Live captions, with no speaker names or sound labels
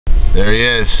There he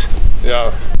is.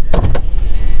 Yeah.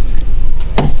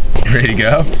 You ready to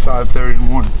go? 5:30 in the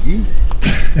morning.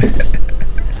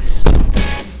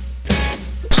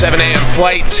 7 a.m.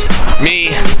 flight.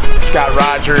 Me, Scott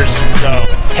Rogers,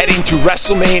 heading to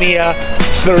Wrestlemania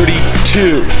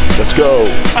 32. Let's go.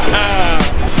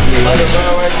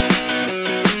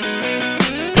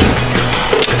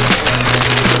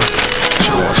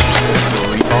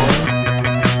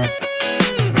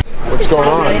 What's going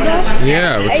on?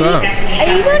 Yeah, what's up?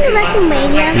 Are you going to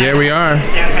Wrestlemania? Yeah, we are.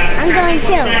 I'm going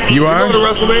too. You are? Going to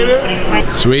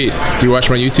Wrestlemania? Sweet. Do you watch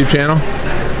my YouTube channel?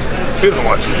 He doesn't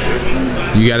watch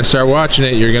YouTube. You gotta start watching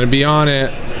it. You're gonna be on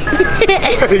it. Thank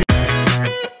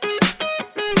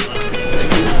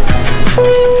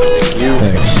you.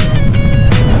 Thanks.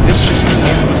 This just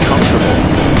isn't comfortable.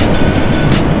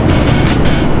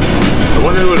 I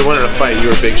wonder who would have wanted to fight you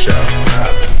or Big Show.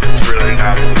 It's really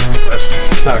not a question.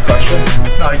 It's not a question?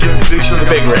 No, I get Big Show's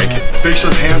Big Rig. Big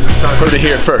Show's hands inside. Heard it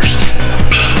here first.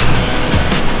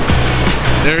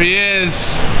 There he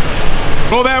is.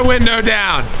 Pull that window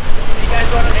down.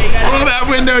 Pull that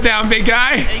window down, big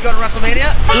guy. Are you going to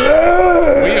Wrestlemania?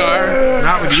 We are.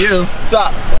 Not with you. What's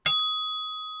up?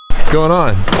 What's going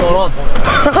on? What's going on?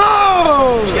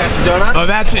 Oh! You got some donuts? Oh,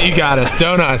 that's what you got us.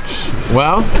 Donuts.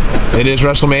 Well, it is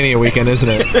WrestleMania weekend, isn't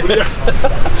it?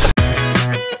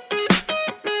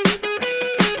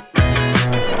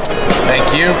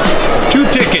 Thank you. 2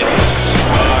 tickets.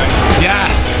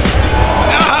 Yes.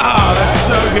 Oh, that's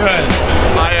so good.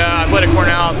 I played at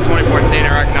Cornell 2014. I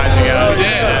recognize you guys.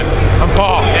 Yeah. I'm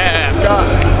Paul. Yeah. Scott.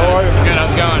 How are you? Good,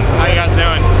 how's it going? How you guys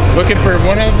doing? Looking for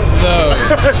one of those.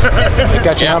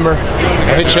 Got your number.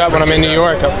 I'll hit you up when I'm in New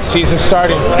York. Season's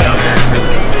starting.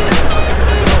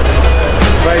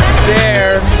 Right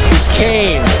there is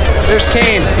Kane. There's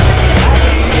Kane.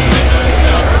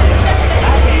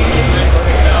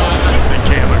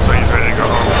 Kane looks like he's ready to go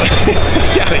home.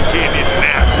 Yeah. I think Kane needs a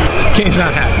nap. Kane's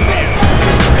not happy.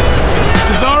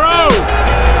 Cesaro!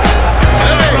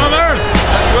 Hey, brother!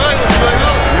 That's right, what's going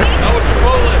on? How was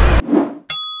Chipotle?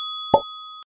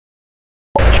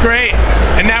 It's great.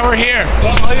 And now we're here.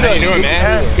 How you doing,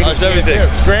 man? Good to see everything? you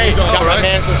too. It's great. Got my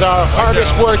man Cesaro,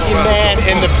 hardest working man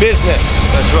in the business.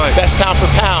 That's right. Best pound for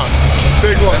pound.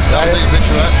 Big one. I'll take a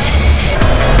picture of that.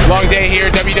 Long day here,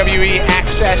 WWE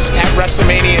Access at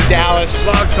Wrestlemania in Dallas.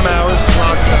 Log some hours.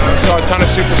 Saw a ton of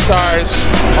superstars.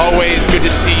 Always good to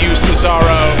see you,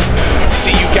 Cesaro.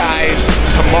 See you guys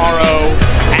tomorrow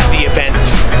at the event.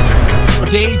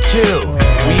 Day 2.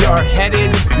 We are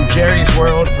headed to Jerry's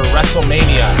World for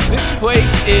WrestleMania. This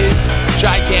place is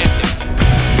gigantic.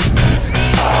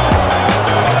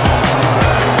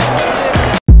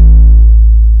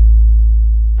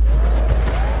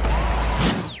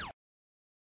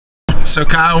 So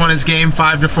Kyle won his game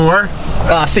 5-4.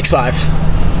 6'5".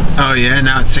 Oh yeah,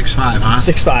 now it's 6'5", huh?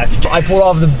 6'5". I pulled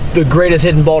off the greatest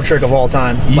hidden ball trick of all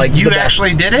time. Like you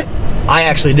actually did it? I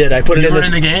actually did. I put it in this.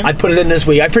 In the game? I put it in this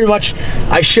week. I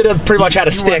should have pretty much had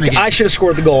a stick. I should have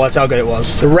scored the goal. That's how good it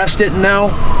was. The refs didn't know,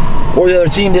 or the other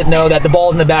team didn't know that the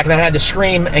ball's in the back, and I had to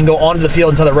scream and go onto the field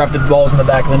and tell the ref that the ball's in the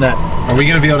back of the net. Are we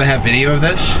gonna be able to have video of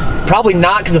this? Probably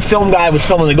not, because the film guy was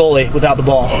filming the goalie without the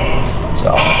ball.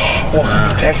 So. Welcome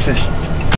to Texas.